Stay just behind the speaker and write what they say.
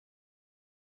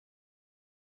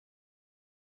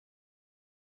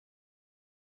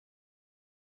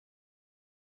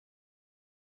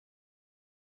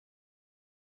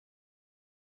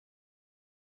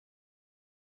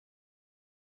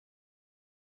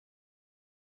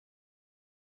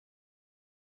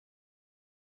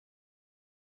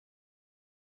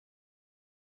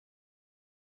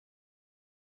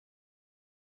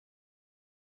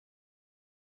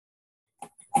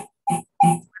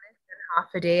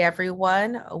Half a day,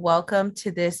 everyone. Welcome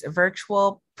to this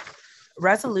virtual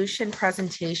resolution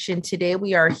presentation. Today,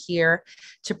 we are here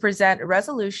to present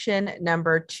resolution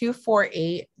number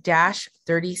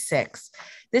 248-36.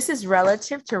 This is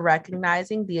relative to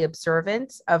recognizing the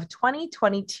observance of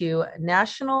 2022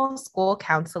 National School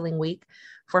Counseling Week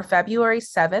for February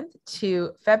 7th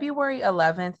to February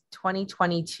 11th,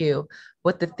 2022,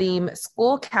 with the theme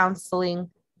School Counseling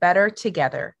Better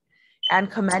Together,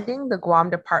 and commending the Guam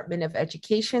Department of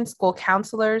Education school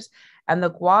counselors and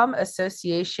the Guam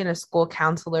Association of School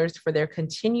Counselors for their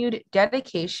continued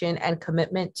dedication and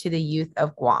commitment to the youth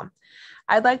of Guam.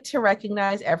 I'd like to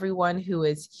recognize everyone who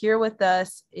is here with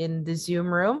us in the Zoom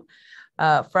room.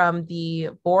 From the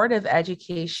Board of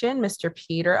Education, Mr.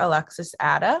 Peter Alexis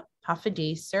Atta, half a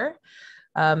day, sir.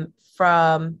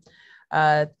 From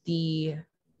the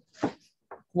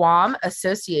Guam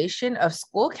Association of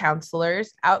School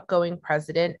Counselors, outgoing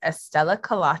President Estela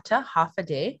Kalata, half a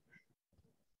day.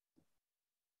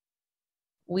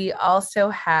 We also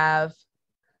have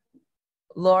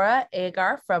Laura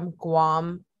Agar from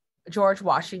Guam, George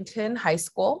Washington High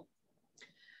School.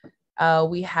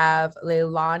 We have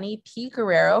Leilani P.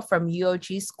 Guerrero from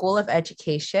UOG School of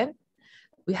Education.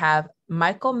 We have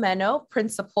Michael Meno,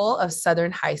 Principal of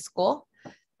Southern High School.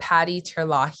 Patty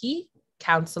Terlahi,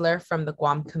 counselor from the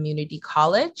Guam Community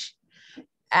College.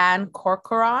 Ann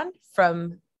Corcoran,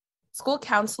 school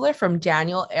counselor from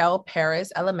Daniel L.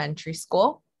 Perez Elementary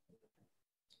School.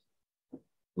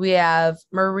 We have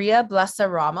Maria Blesa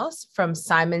Ramos from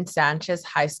Simon Sanchez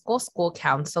High School, school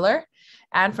counselor,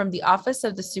 and from the Office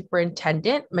of the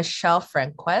Superintendent, Michelle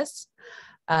Franquez,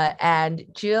 and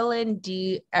Jillian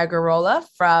D. Agarola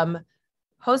from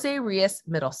Jose Rios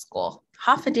Middle School.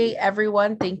 Half a day,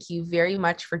 everyone. Thank you very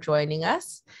much for joining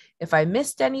us. If I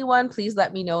missed anyone, please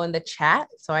let me know in the chat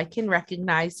so I can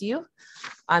recognize you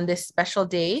on this special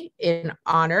day in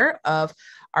honor of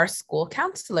our school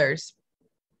counselors.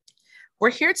 We're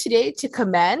here today to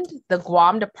commend the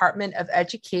Guam Department of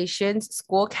Education's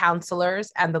school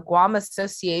counselors and the Guam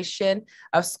Association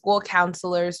of School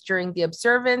Counselors during the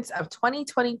observance of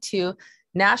 2022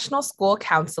 National School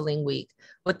Counseling Week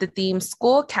with the theme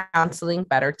School Counseling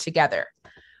Better Together.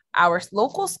 Our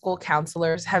local school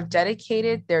counselors have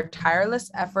dedicated their tireless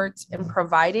efforts in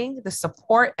providing the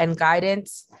support and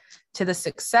guidance to the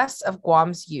success of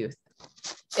Guam's youth.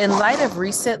 In light of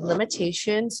recent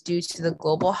limitations due to the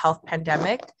global health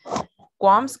pandemic,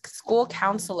 Guam's school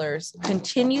counselors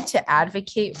continue to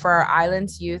advocate for our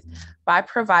island's youth by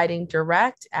providing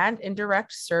direct and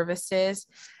indirect services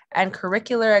and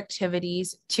curricular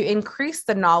activities to increase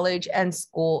the knowledge and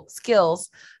school skills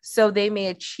so they may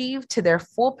achieve to their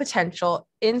full potential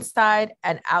inside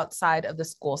and outside of the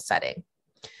school setting.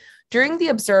 During the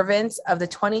observance of the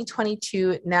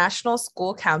 2022 National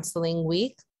School Counseling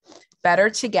Week, Better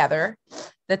Together,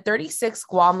 the 36th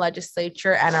Guam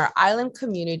Legislature and our island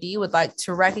community would like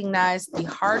to recognize the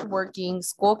hardworking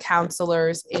school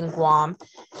counselors in Guam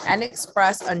and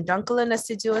express undunkulan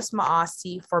assiduous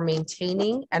ma'asi for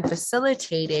maintaining and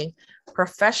facilitating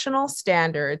professional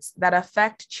standards that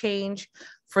affect change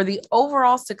for the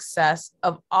overall success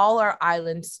of all our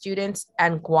island students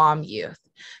and Guam youth.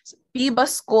 Biba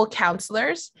School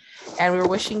Counselors, and we're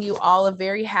wishing you all a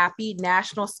very happy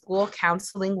National School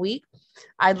Counseling Week.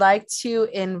 I'd like to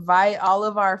invite all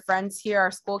of our friends here,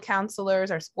 our school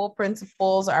counselors, our school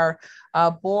principals, our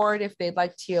board, if they'd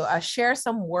like to share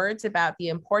some words about the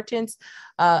importance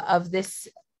of this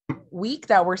week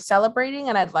that we're celebrating.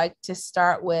 And I'd like to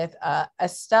start with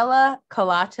Estela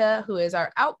Kalata, who is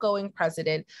our outgoing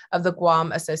president of the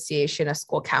Guam Association of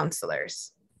School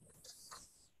Counselors.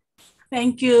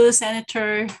 Thank you,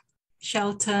 Senator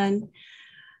Shelton.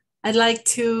 I'd like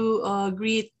to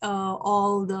greet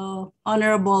all the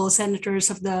honorable senators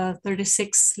of the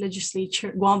 36th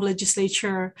legislature, Guam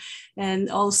legislature, and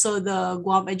also the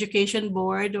Guam Education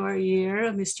Board who are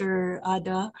here, Mr.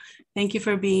 Ada. Thank you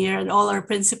for being here, and all our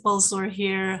principals who are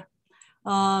here,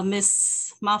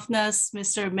 Ms. Mafnas,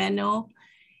 Mr. Meno,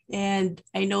 and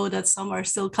I know that some are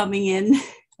still coming in.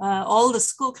 All the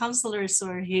school counselors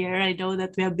are here. I know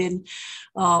that we have been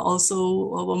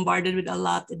also bombarded with a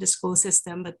lot in the school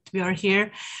system, but we are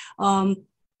here. I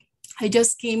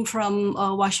just came from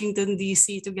Washington,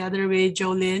 D.C. together with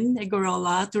Jolene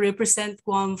Egorola to represent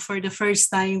Guam for the first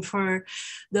time for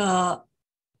the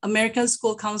American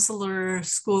School Counselor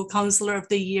of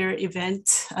the Year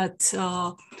event at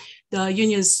the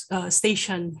Union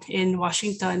Station in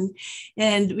Washington.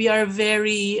 And we are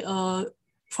very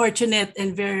fortunate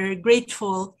and very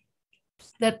grateful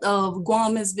that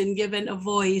Guam has been given a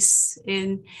voice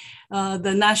in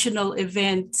the national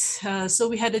event. So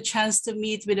we had a chance to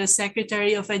meet with the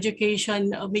Secretary of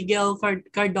Education, Miguel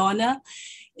Cardona,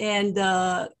 and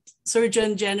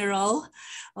Surgeon General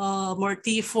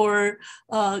Morty for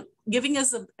giving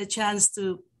us a chance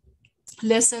to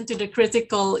listen to the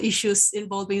critical issues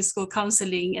involving school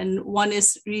counseling. And one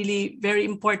is really very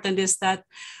important is that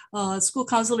school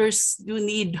counselors do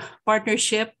need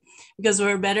partnership because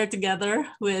we're better together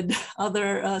with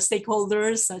other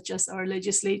stakeholders such as our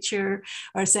legislature,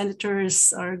 our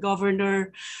senators, our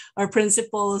governor, our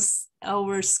principals,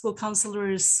 our school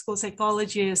counselors, school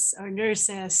psychologists, our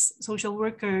nurses, social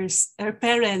workers, our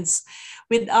parents.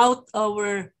 Without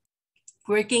our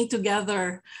working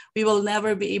together, we will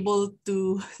never be able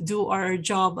to do our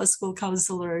job as school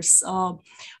counselors.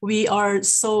 We are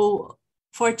so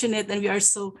fortunate and we are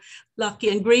so lucky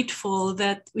and grateful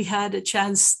that we had a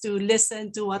chance to listen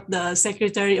to what the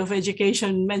Secretary of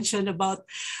Education mentioned about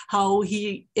how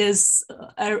he is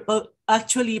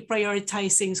actually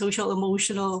prioritizing social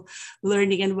emotional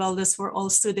learning and wellness for all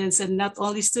students, and not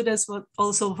only students, but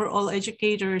also for all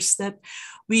educators, that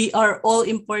we are all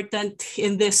important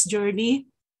in this journey.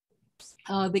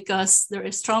 Because there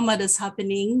is trauma that's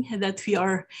happening, and that we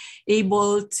are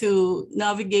able to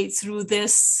navigate through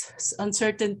this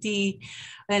uncertainty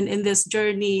and in this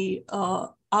journey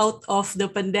out of the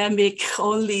pandemic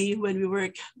only when we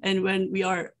work and when we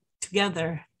are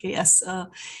together, okay, as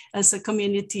a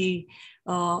community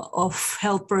of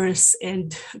helpers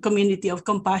and community of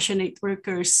compassionate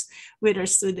workers with our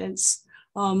students.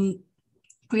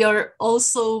 We are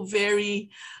also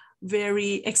very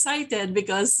excited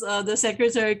because the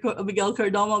Secretary Miguel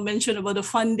Cardona mentioned about the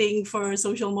funding for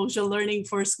social emotional learning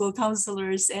for school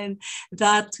counselors, and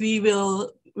that we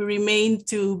will remain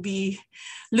to be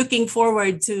looking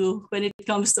forward to when it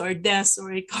comes to our desks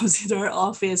or it comes to our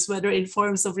office, whether in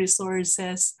forms of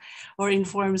resources or in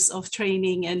forms of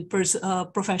training and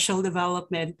professional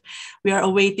development. We are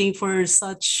awaiting for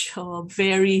such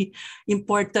very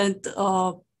important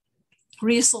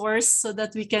resource so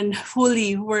that we can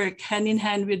fully work hand in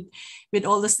hand with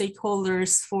all the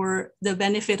stakeholders for the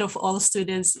benefit of all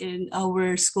students in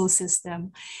our school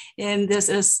system. And this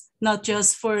is not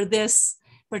just for this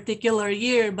particular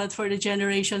year, but for the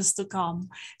generations to come.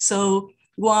 So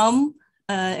Guam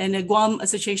and the Guam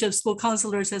Association of School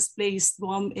Counselors has placed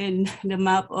Guam in the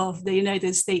map of the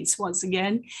United States once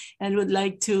again, and would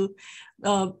like to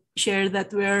share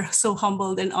that we're so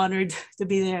humbled and honored to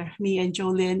be there, me and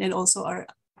Jolyn, and also our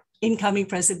incoming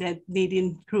president,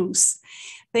 Nadine Cruz.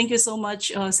 Thank you so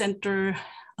much, Senator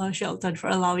Shelton, for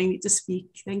allowing me to speak.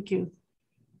 Thank you.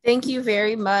 Thank you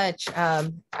very much,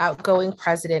 outgoing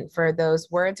president, for those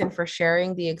words and for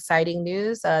sharing the exciting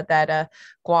news that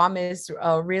Guam is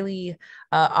really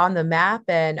on the map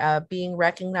and being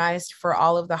recognized for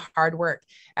all of the hard work.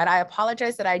 And I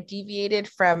apologize that I deviated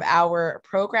from our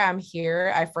program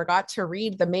here. I forgot to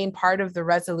read the main part of the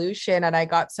resolution, and I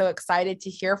got so excited to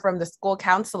hear from the school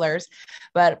counselors.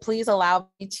 But please allow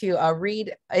me to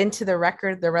read into the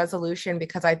record the resolution,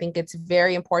 because I think it's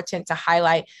very important to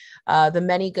highlight the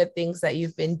many good things that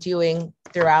you've been doing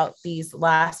throughout these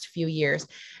last few years.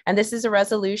 And this is a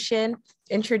resolution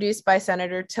introduced by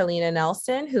Senator Telena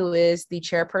Nelson, who is the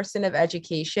chairperson of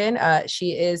education.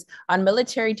 She is on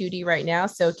military duty right now,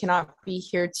 so cannot be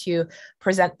here to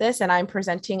present this, and I'm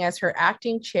presenting as her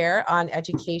acting chair on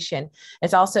education.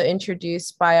 It's also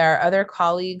introduced by our other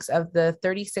colleagues of the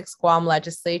 36th Guam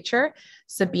legislature: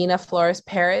 Sabina Flores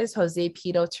Perez, Jose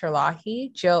Pito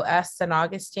Terlahi, Joe S. San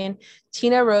Augustine,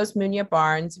 Tina Rose Munya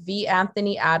Barnes, V.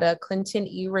 Anthony Ada, Clinton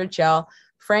E. Rogel,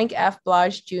 Frank F.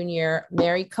 Blage Jr.,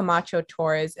 Mary Camacho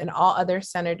Torres, and all other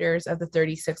senators of the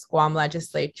 36th Guam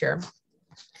legislature.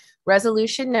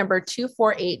 Resolution number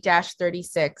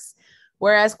 248-36.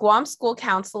 Whereas Guam school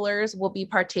counselors will be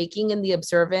partaking in the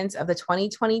observance of the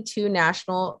 2022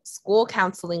 National School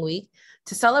Counseling Week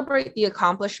to celebrate the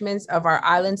accomplishments of our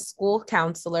island school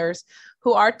counselors,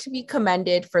 who are to be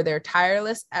commended for their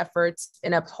tireless efforts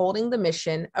in upholding the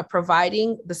mission of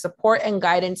providing the support and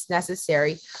guidance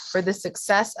necessary for the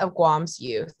success of Guam's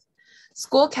youth.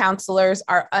 School counselors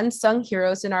are unsung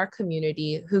heroes in our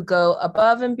community who go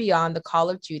above and beyond the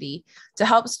call of duty to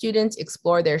help students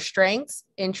explore their strengths,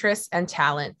 interests, and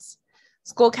talents.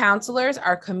 School counselors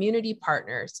are community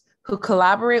partners who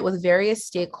collaborate with various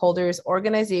stakeholders,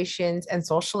 organizations, and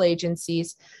social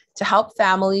agencies to help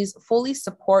families fully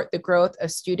support the growth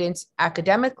of students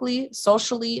academically,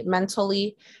 socially,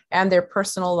 mentally, and their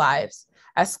personal lives,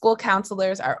 as school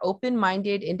counselors are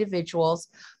open-minded individuals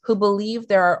who believe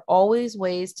there are always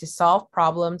ways to solve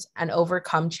problems and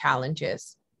overcome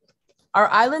challenges. Our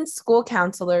island school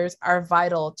counselors are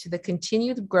vital to the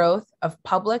continued growth of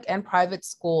public and private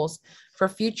schools for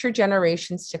future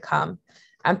generations to come.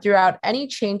 And throughout any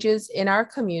changes in our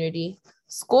community,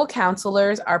 school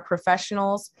counselors are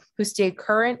professionals who stay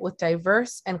current with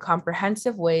diverse and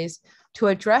comprehensive ways to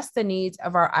address the needs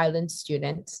of our island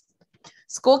students.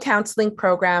 School counseling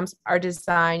programs are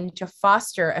designed to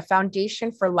foster a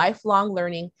foundation for lifelong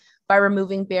learning by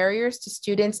removing barriers to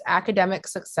students' academic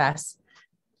success.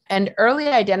 And early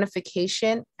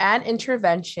identification and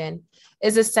intervention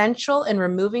is essential in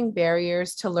removing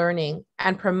barriers to learning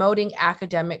and promoting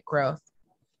academic growth.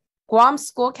 Guam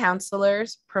school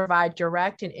counselors provide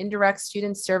direct and indirect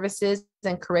student services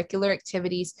and curricular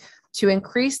activities to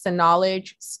increase the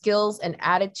knowledge, skills, and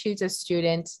attitudes of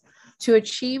students to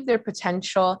achieve their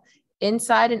potential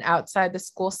inside and outside the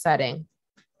school setting.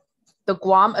 The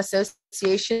Guam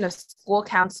Association of School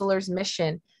Counselors'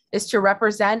 mission is to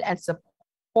represent and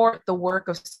support the work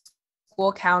of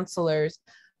school counselors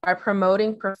by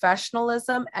promoting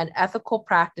professionalism and ethical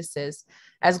practices,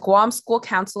 as Guam school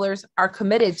counselors are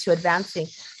committed to advancing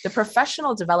the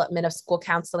professional development of school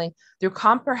counseling through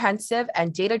comprehensive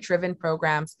and data-driven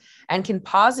programs, and can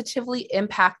positively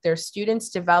impact their students'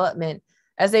 development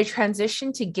as they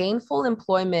transition to gainful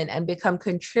employment and become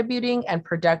contributing and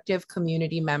productive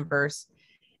community members.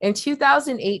 In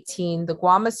 2018, the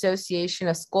Guam Association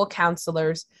of School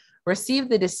Counselors received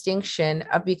the distinction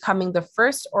of becoming the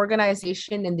first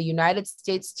organization in the United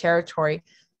States territory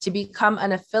to become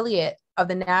an affiliate of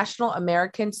the National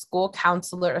American School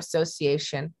Counselor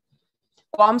Association.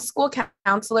 Guam school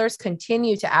counselors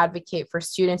continue to advocate for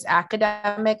students'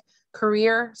 academic,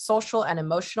 career, social, and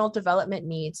emotional development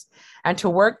needs, and to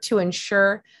work to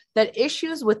ensure that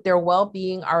issues with their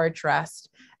well-being are addressed,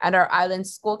 and our island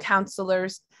school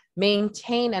counselors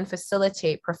maintain and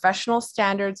facilitate professional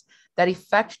standards that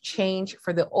effect change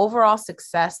for the overall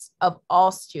success of all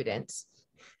students.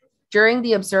 During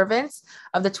the observance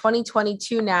of the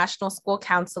 2022 National School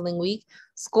Counseling Week,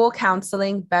 School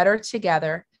Counseling Better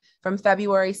Together, from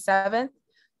February 7th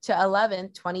to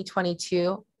 11th,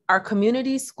 2022, our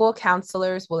community school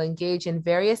counselors will engage in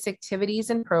various activities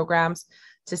and programs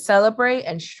to celebrate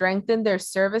and strengthen their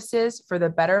services for the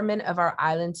betterment of our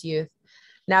island's youth.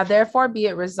 Now, therefore, be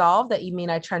it resolved that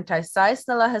Imina Trantaisais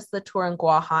na Legislature in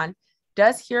Guahan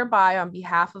does hereby, on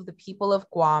behalf of the people of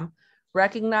Guam,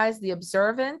 recognize the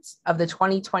observance of the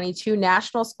 2022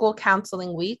 National School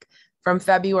Counseling Week from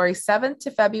February 7th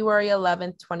to February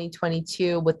 11th,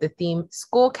 2022, with the theme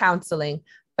School Counseling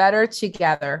Better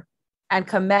Together, and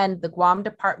commend the Guam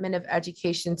Department of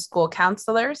Education school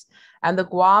counselors and the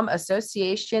Guam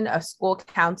Association of School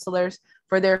Counselors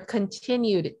for their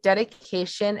continued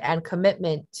dedication and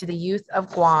commitment to the youth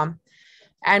of Guam.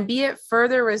 And be it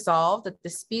further resolved that the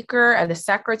Speaker and the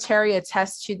Secretary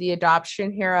attest to the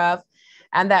adoption hereof,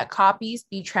 and that copies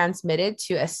be transmitted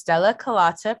to Estela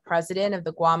Calata, President of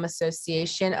the Guam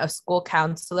Association of School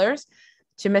Counselors,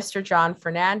 to Mr. John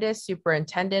Fernandez,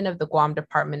 Superintendent of the Guam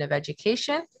Department of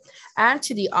Education, and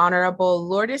to the Honorable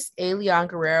Lourdes A. Leon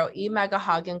Guerrero E.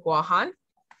 Magahagan Guahan.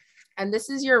 And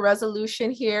this is your resolution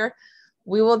here.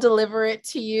 We will deliver it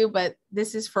to you, but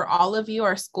this is for all of you,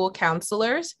 our school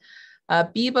counselors.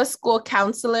 BIBA school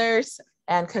counselors,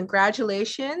 and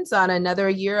congratulations on another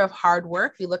year of hard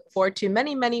work. We look forward to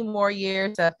many, many more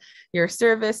years of your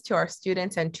service to our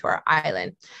students and to our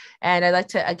island. And I'd like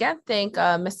to again thank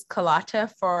Ms.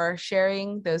 Kalata for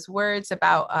sharing those words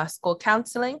about school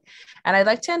counseling. And I'd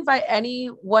like to invite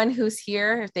anyone who's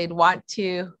here, if they'd want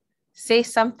to say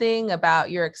something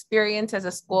about your experience as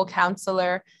a school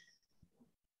counselor,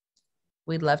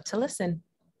 we'd love to listen.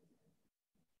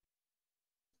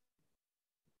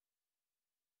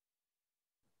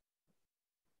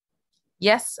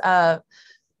 Yes,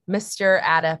 Mr.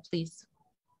 Ada, please.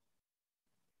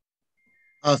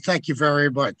 Thank you very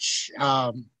much.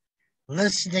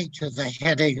 Listening to the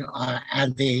heading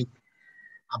and the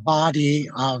body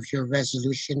of your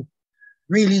resolution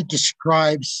really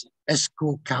describes a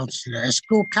school counselor. A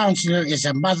school counselor is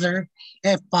a mother,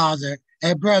 a father,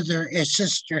 a brother, a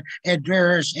sister, a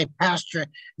nurse, a pastor.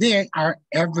 They are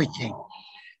everything.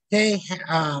 They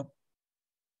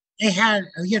had,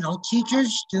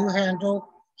 teachers to handle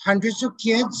hundreds of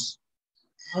kids.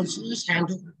 Counselors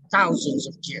handle thousands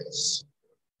of kids.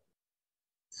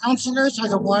 Counselors are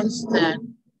the ones that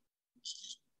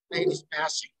ladies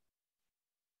passing.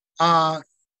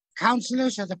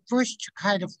 Counselors are the first to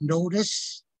kind of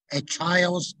notice a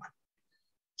child's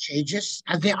changes,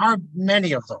 and there are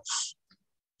many of those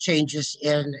changes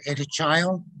in a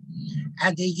child,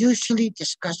 and they usually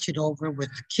discuss it over with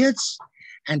the kids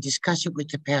and discuss it with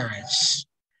the parents.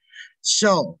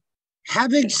 So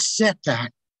Having said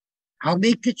that, I'll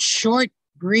make it short,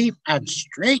 brief, and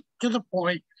straight to the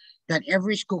point that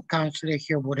every school counselor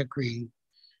here would agree.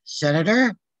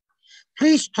 Senator,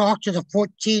 please talk to the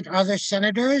 14 other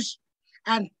senators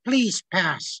and please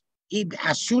pass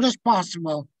as soon as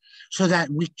possible so that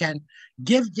we can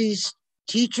give these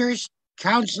teachers,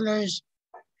 counselors,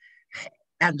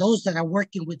 and those that are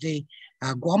working with the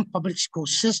Guam public school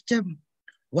system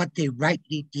what they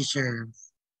rightly deserve.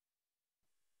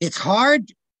 It's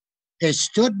hard. They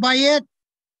stood by it.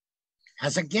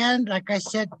 As again, like I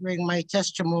said during my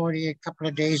testimony a couple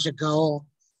of days ago,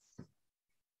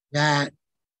 that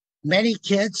many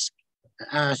kids,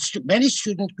 many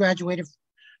students graduated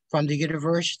from the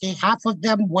university. Half of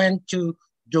them went to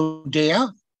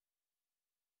DODEA.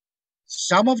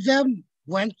 Some of them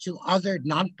went to other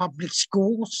non-public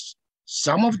schools.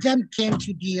 Some of them came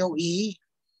to DOE,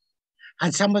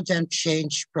 and some of them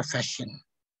changed profession.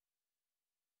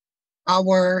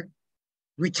 Our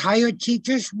retired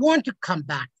teachers want to come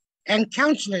back, and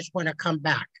counselors want to come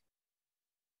back.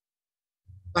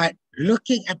 But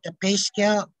looking at the pay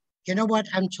scale, you know what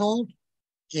I'm told?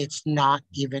 It's not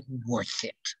even worth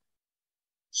it.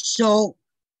 So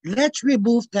let's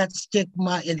remove that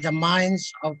stigma in the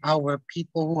minds of our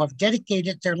people who have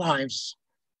dedicated their lives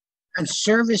and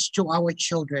service to our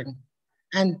children.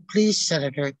 And please,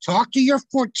 Senator, talk to your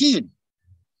 14.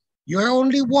 You're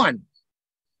only one,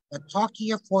 but talk to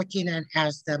your 14 and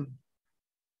ask them,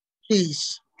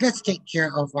 please, let's take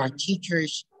care of our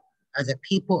teachers and the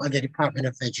people of the Department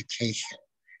of Education.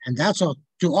 And that's all.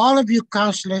 To all of you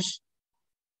counselors,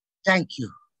 thank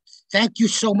you. Thank you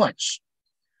so much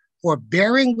for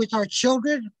bearing with our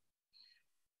children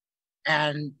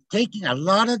and taking a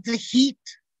lot of the heat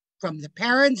from the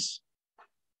parents,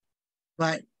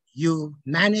 but you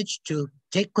managed to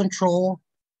take control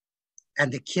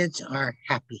and the kids are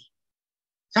happy.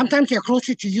 Sometimes they're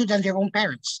closer to you than their own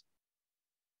parents.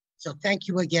 So thank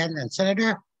you again. And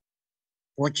Senator,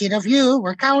 14 of you,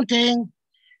 we're counting.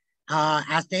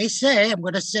 As they say, I'm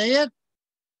going to say it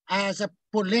as a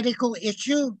political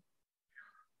issue.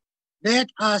 Let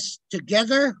us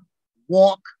together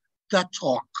walk the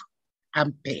talk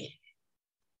and pay.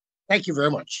 Thank you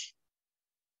very much.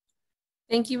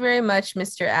 Thank you very much,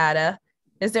 Mr. Atta.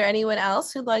 Is there anyone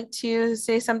else who'd like to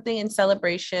say something in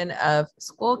celebration of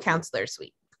School Counselors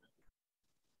Week?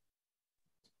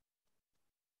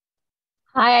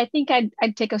 Hi, I think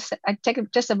I'd take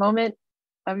just a moment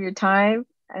of your time.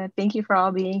 Thank you for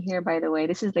all being here, by the way.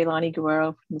 This is Leilani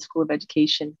Guerrero from the School of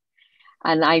Education,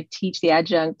 and I teach the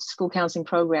adjunct school counseling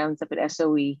programs up at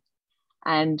SOE.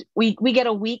 And we get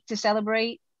a week to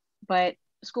celebrate, but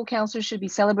school counselors should be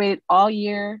celebrated all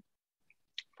year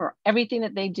for everything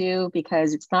that they do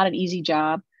because it's not an easy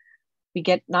job. We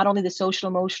get not only the social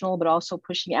emotional, but also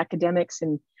pushing academics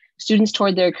and students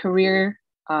toward their career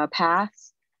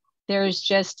paths. There's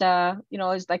just,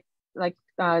 it's like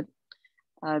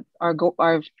our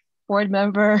board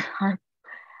member,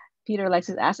 Peter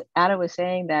Alexis Atta was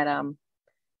saying that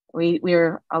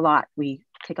we're a lot. We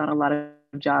take on a lot of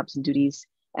jobs and duties,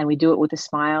 and we do it with a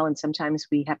smile. And sometimes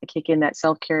we have to kick in that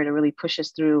self-care to really push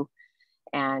us through.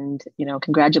 And,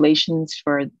 congratulations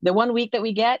for the 1 week that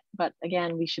we get. But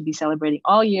again, we should be celebrating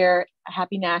all year. A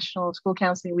happy National School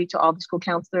Counseling Week to all the school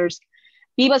counselors.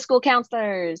 Viva school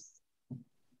counselors.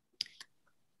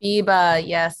 Biba,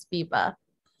 yes, Biba.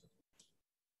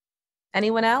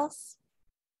 Anyone else?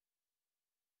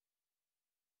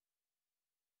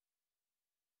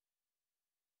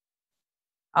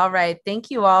 All right.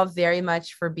 Thank you all very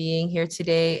much for being here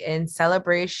today in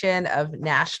celebration of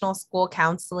National School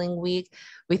Counseling Week.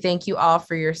 We thank you all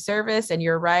for your service, and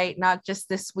you're right, not just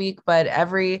this week, but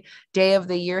every day of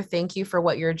the year. Thank you for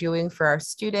what you're doing for our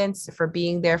students, for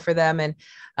being there for them, and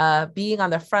being on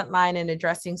the front line and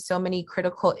addressing so many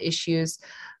critical issues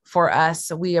for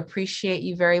us. We appreciate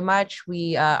you very much.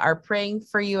 We are praying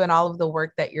for you and all of the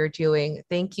work that you're doing.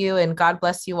 Thank you, and God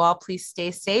bless you all. Please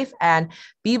stay safe, and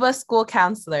Biba School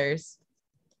Counselors.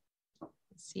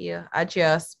 See you.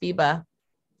 Adios, Biba.